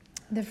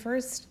 The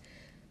first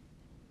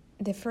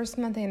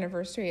month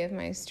anniversary of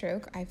my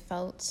stroke, I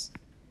felt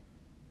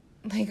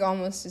like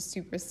almost a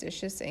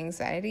superstitious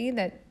anxiety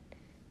that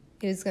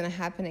it was going to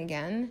happen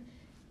again.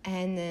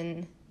 And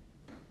then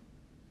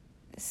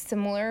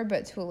similar,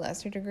 but to a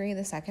lesser degree,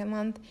 the second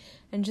month.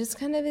 And just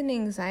kind of an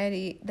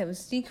anxiety that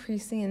was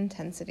decreasing in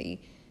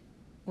intensity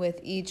with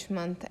each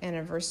month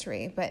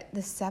anniversary. But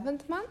the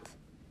 7th month,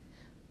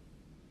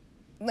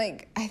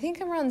 like I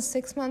think around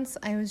 6 months,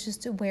 I was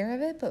just aware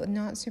of it, but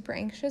not super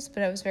anxious.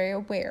 But I was very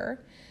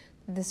aware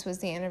that this was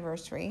the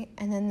anniversary.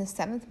 And then the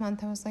 7th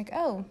month, I was like,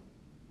 oh,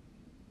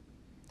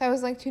 that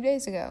was like 2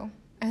 days ago.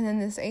 And then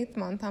this 8th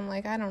month, I'm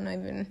like, I don't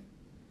even...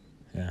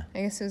 Yeah.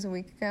 I guess it was a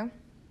week ago.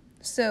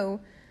 So,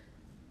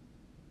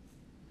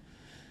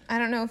 I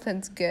don't know if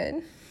that's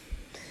good.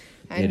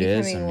 I'm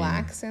becoming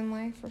lax in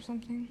life or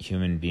something.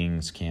 Human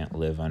beings can't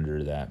live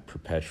under that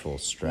perpetual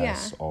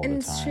stress all the time.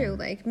 And it's true.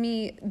 Like,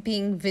 me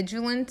being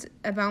vigilant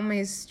about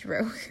my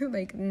stroke,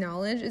 like,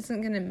 knowledge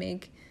isn't going to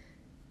make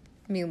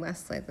me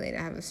less likely to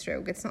have a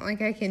stroke. It's not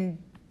like I can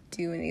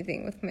do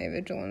anything with my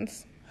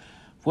vigilance.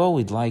 Well,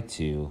 we'd like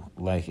to.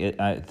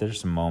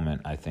 There's a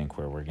moment, I think,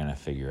 where we're going to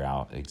figure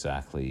out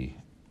exactly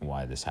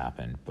why this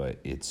happened, but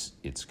it's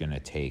going to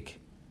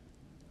take,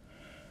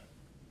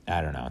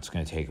 I don't know, it's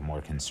going to take a more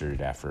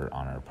concerted effort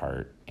on our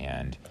part,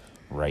 and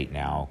right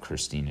now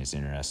Christine is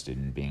interested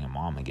in being a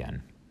mom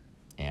again,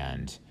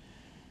 and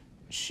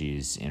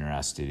she's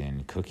interested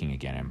in cooking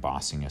again and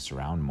bossing us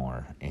around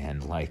more.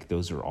 And like,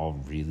 those are all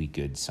really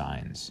good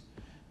signs.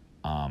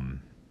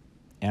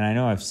 And I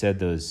know I've said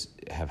those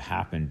have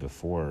happened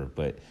before,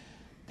 but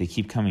they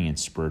keep coming in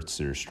spurts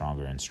that are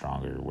stronger and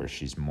stronger, where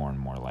she's more and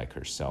more like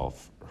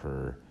herself.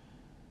 Her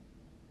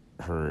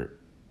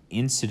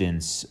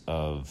incidents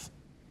of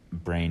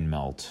brain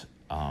melt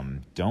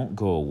don't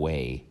go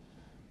away,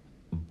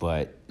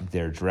 but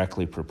they're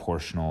directly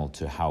proportional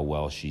to how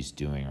well she's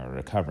doing or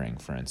recovering.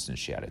 For instance,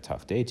 she had a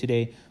tough day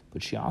today,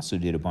 but she also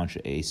did a bunch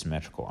of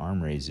asymmetrical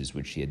arm raises,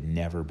 which she had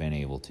never been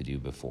able to do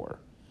before.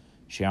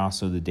 She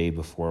also, the day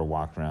before,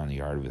 walked around the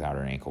yard without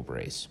her ankle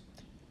brace.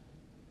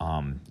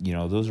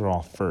 Those are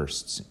all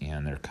firsts,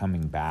 and they're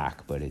coming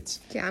back, but it's...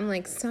 Yeah, I'm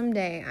like,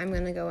 someday I'm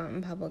going to go out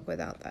in public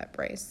without that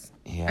brace.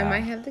 Yeah. I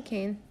might have the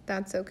cane.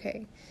 That's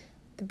okay.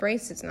 The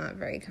brace is not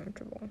very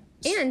comfortable.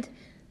 And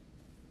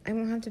I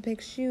won't have to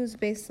pick shoes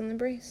based on the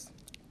brace.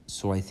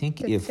 So I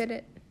think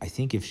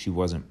if she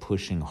wasn't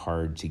pushing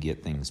hard to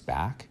get things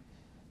back,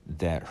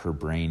 that her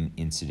brain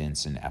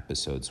incidents and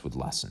episodes would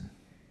lessen.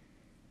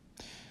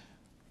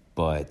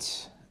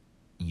 But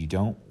you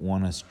don't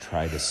want to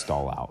try to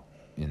stall out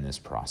in this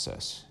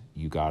process.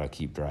 You got to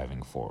keep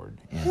driving forward.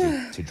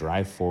 And to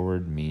drive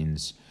forward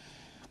means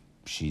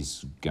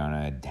she's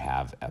going to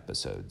have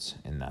episodes,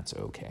 and that's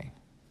okay.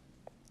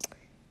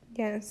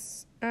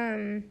 Yes.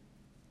 I'll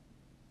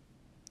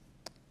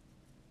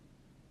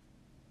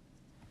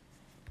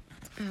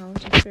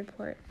just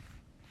report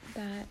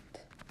that,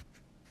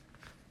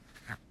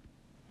 I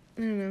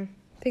don't know,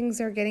 things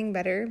are getting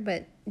better,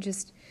 but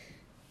just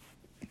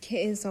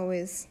Kit is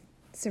always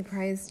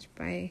surprised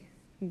by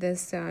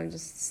this, so I'll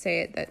just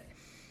say it that,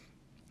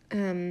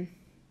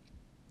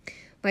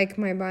 like,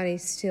 my body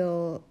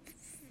still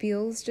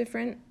feels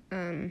different.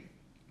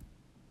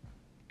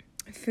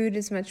 Food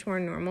is much more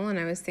normal, and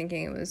I was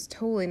thinking it was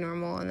totally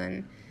normal, and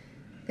then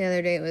the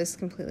other day it was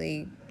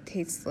completely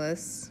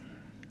tasteless,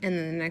 and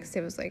then the next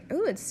day it was like,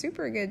 oh, it's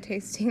super good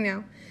tasting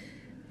now.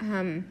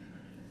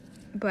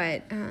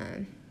 But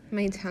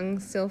my tongue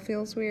still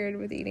feels weird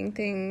with eating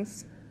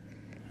things.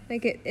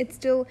 Like, it's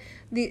still,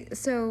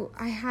 so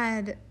I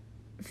had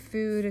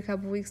food a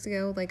couple weeks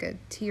ago, like a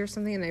tea or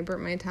something, and I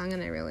burnt my tongue,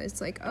 and I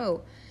realized, like,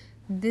 oh,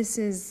 this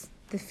is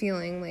the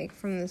feeling, like,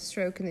 from the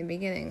stroke in the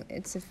beginning.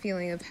 It's a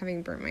feeling of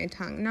having burnt my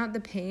tongue. Not the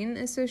pain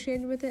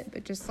associated with it,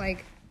 but just,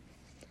 like,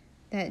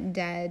 that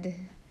dead,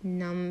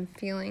 numb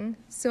feeling.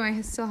 So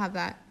I still have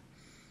that,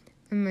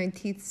 and my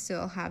teeth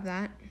still have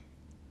that,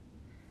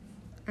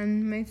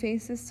 and my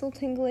face is still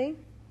tingly,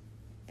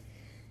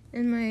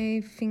 and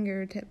my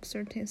fingertips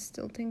are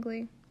still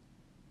tingly.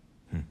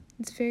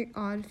 It's a very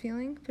odd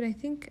feeling, but I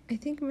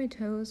think my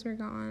toes are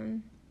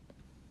gone.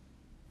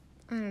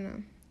 I don't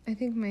know. I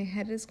think my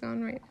head is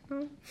gone right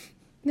now.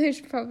 I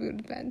should probably go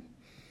to bed.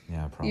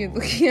 Yeah, probably. You're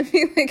looking at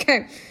me like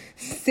I'm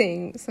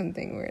saying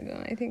something weird,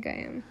 and I think I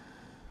am.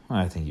 Well,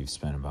 I think you've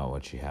spent about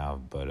what you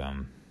have, but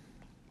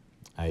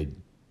I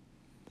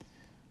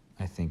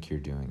think you're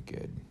doing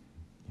good.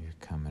 You're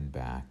coming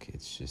back.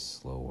 It's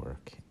just slow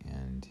work,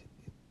 and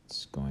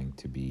it's going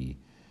to be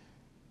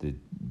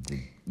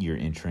you're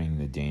entering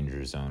the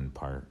danger zone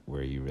part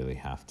where you really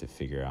have to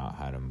figure out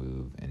how to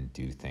move and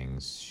do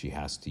things. She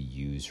has to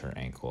use her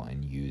ankle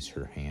and use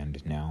her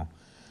hand now,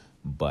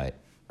 but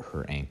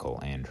her ankle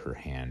and her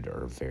hand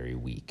are very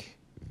weak,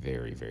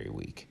 very, very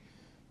weak.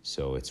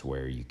 So it's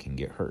where you can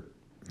get hurt.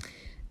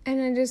 And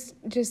I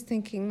just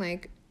thinking,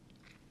 like,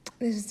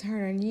 this is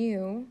hard on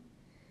you.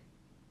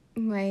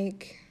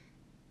 Like,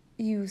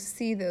 you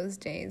see those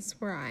days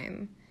where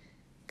I'm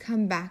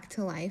come back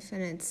to life,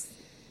 and it's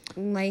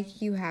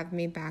like you have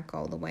me back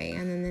all the way,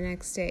 and then the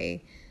next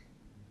day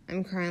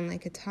I'm crying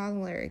like a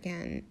toddler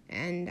again,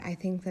 and I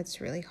think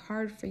that's really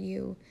hard for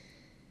you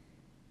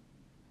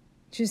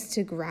just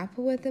to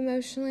grapple with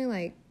emotionally.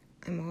 Like,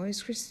 I'm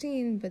always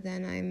Christine, but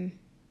then I'm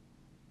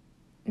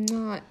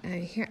not.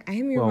 I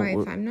am your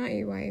wife. I'm not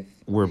your wife.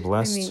 We're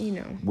blessed. I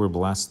mean, we're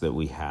blessed that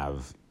we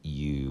have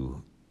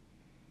you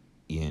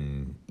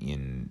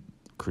in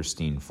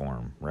Christine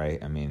form,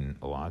 right? I mean,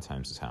 a lot of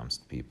times this happens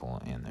to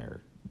people, and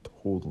they're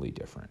totally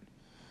different.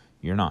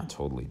 You're not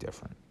totally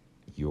different.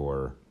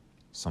 You're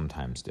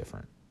sometimes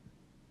different.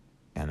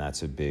 And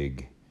that's a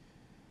big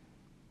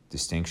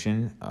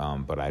distinction,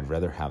 but I'd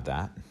rather have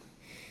that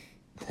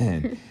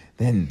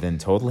than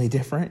totally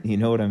different. You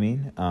know what I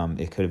mean?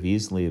 It could have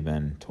easily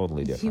been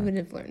totally different. You would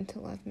have learned to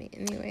love me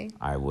anyway.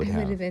 I would have. It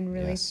would have been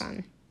really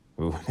fun.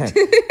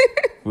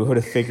 We would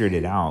have figured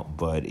it out,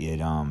 but it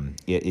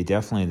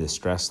definitely, the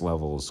stress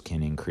levels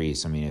can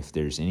increase. I mean, if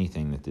there's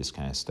anything that this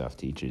kind of stuff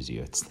teaches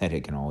you, it's that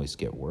it can always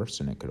get worse,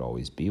 and it could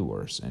always be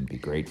worse, and be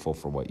grateful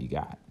for what you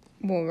got.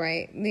 Well,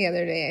 right. The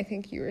other day, I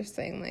think you were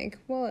saying, like,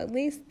 well, at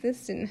least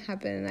this didn't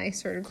happen, and I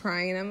started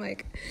crying, and I'm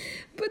like,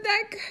 but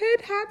that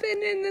could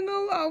happen, and then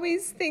I'll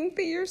always think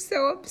that you're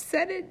so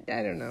upset.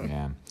 I don't know.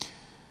 Yeah.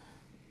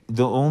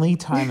 The only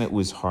time it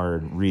was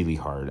hard, really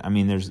hard. I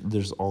mean,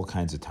 there's all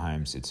kinds of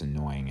times it's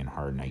annoying and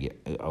hard, and I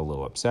get a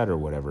little upset or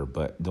whatever.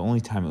 But the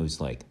only time it was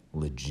like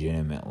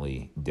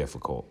legitimately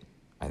difficult,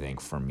 I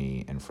think, for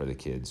me and for the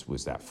kids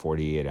was that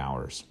 48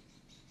 hours.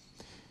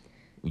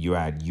 You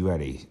had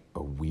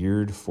a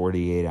weird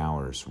 48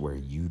 hours where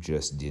you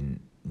just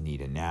didn't need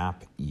a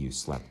nap. You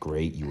slept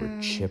great. You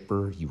were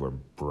chipper. You were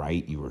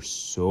bright. You were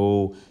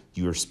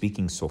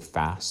speaking so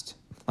fast,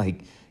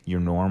 like your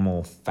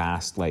normal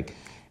fast, like.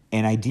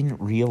 And I didn't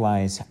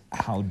realize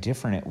how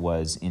different it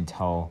was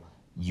until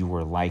you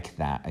were like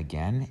that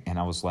again. And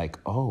I was like,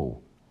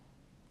 oh,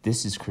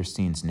 this is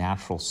Christine's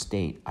natural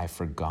state. I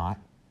forgot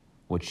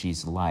what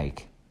she's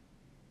like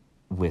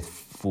with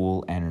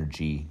full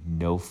energy,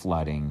 no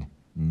flooding,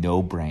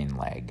 no brain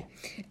lag.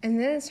 And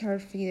then it's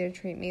hard for you to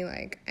treat me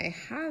like I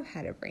have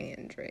had a brain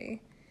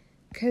injury.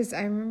 Because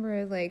I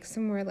remember like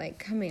somewhere like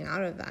coming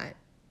out of that.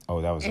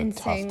 Oh, that was a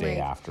tough day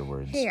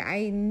afterwards. Hey,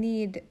 I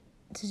need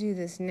to do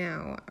this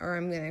now or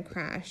I'm gonna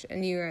crash,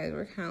 and you guys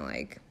were kind of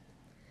like,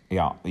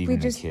 yeah, even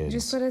the kids,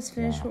 just let us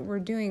finish what we're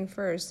doing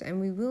first, and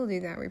we will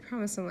do that, we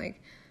promise. I'm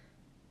like,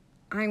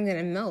 I'm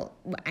gonna melt,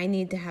 but I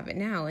need to have it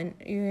now. And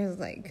you guys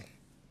like,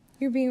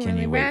 you're being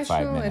really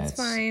rational, it's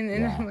fine.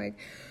 And I'm like,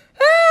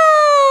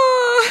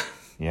 ah!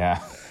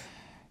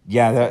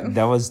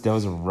 That was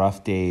a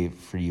rough day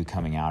for you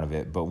coming out of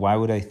it. But why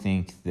would I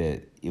think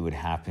that it would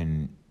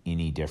happen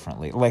any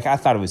differently? Like, I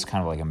thought it was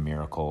kind of like a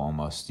miracle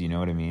almost, you know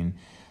what I mean?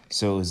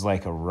 So it was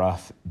like a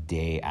rough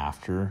day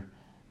after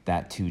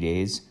that 2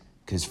 days.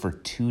 Because for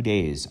 2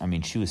 days, I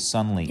mean, she was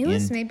suddenly It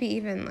was maybe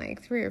even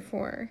like 3 or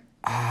 4.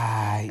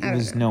 It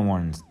was no more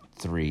than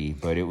 3,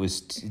 but it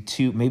was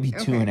two, maybe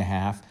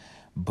 2.5.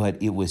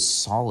 But it was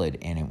solid,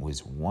 and it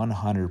was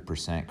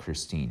 100%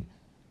 Christine.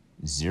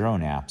 0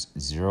 naps,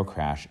 0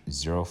 crash,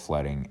 0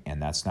 flooding.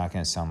 And that's not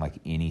going to sound like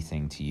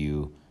anything to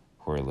you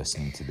who are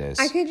listening to this.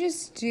 I could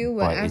just do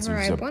whatever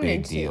I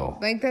wanted to.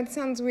 Like, that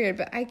sounds weird,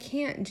 but I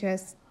can't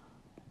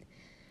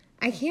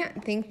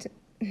think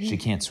she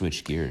can't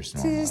switch gears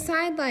normally. To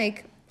decide,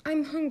 like,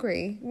 I'm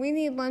hungry. We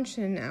need lunch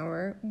in an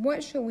hour.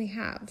 What shall we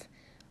have?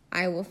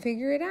 I will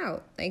figure it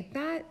out. Like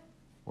that.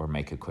 Or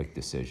make a quick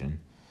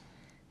decision.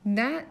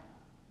 That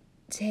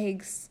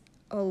takes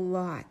a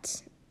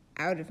lot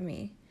out of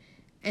me.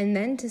 And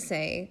then to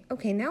say,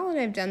 okay, now that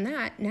I've done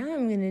that, now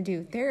I'm going to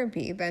do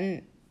therapy.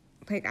 Then,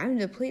 like, I'm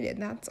depleted.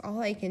 That's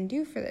all I can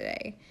do for the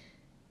day.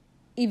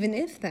 Even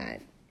if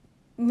that,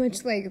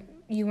 much like,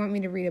 you want me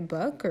to read a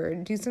book or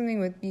do something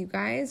with you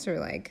guys, or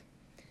like,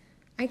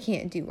 I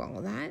can't do all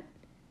of that.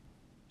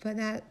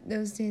 But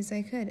those days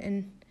I could,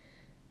 and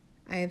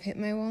I have hit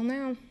my wall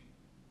now.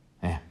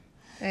 Yeah.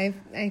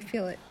 I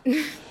feel it.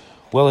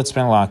 Well, it's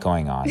been a lot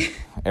going on.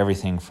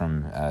 Everything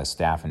from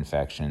staph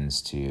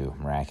infections to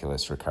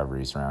miraculous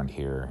recoveries around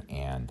here,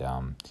 and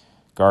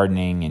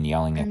gardening and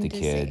yelling at the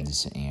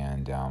kids,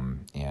 and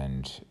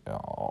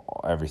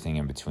everything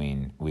in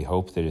between. We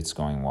hope that it's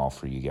going well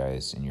for you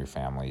guys and your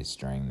families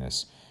during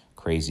this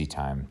crazy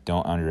time.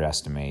 Don't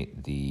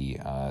underestimate the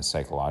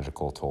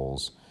psychological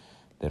tolls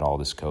that all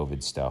this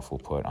COVID stuff will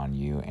put on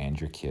you and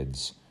your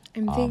kids.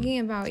 I'm thinking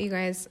about you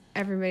guys,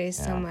 everybody,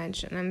 so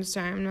much, and I'm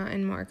sorry I'm not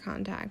in more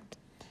contact.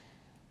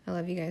 I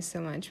love you guys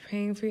so much.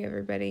 Praying for you,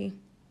 everybody.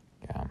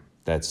 Yeah,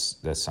 that's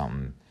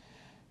something.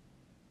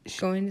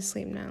 Going to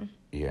sleep now.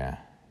 Yeah.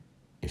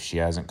 If she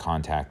hasn't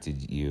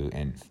contacted you,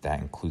 and that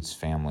includes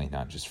family,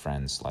 not just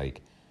friends,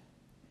 like,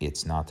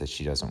 it's not that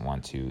she doesn't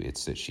want to,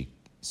 it's that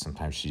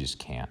sometimes she just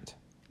can't.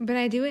 But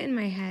I do it in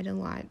my head a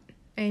lot.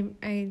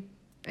 I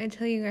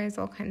tell you guys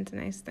all kinds of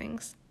nice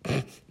things.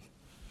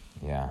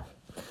 Yeah.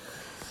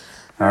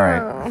 All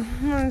right. Oh,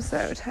 I'm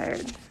so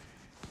tired.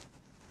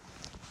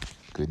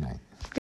 Good night.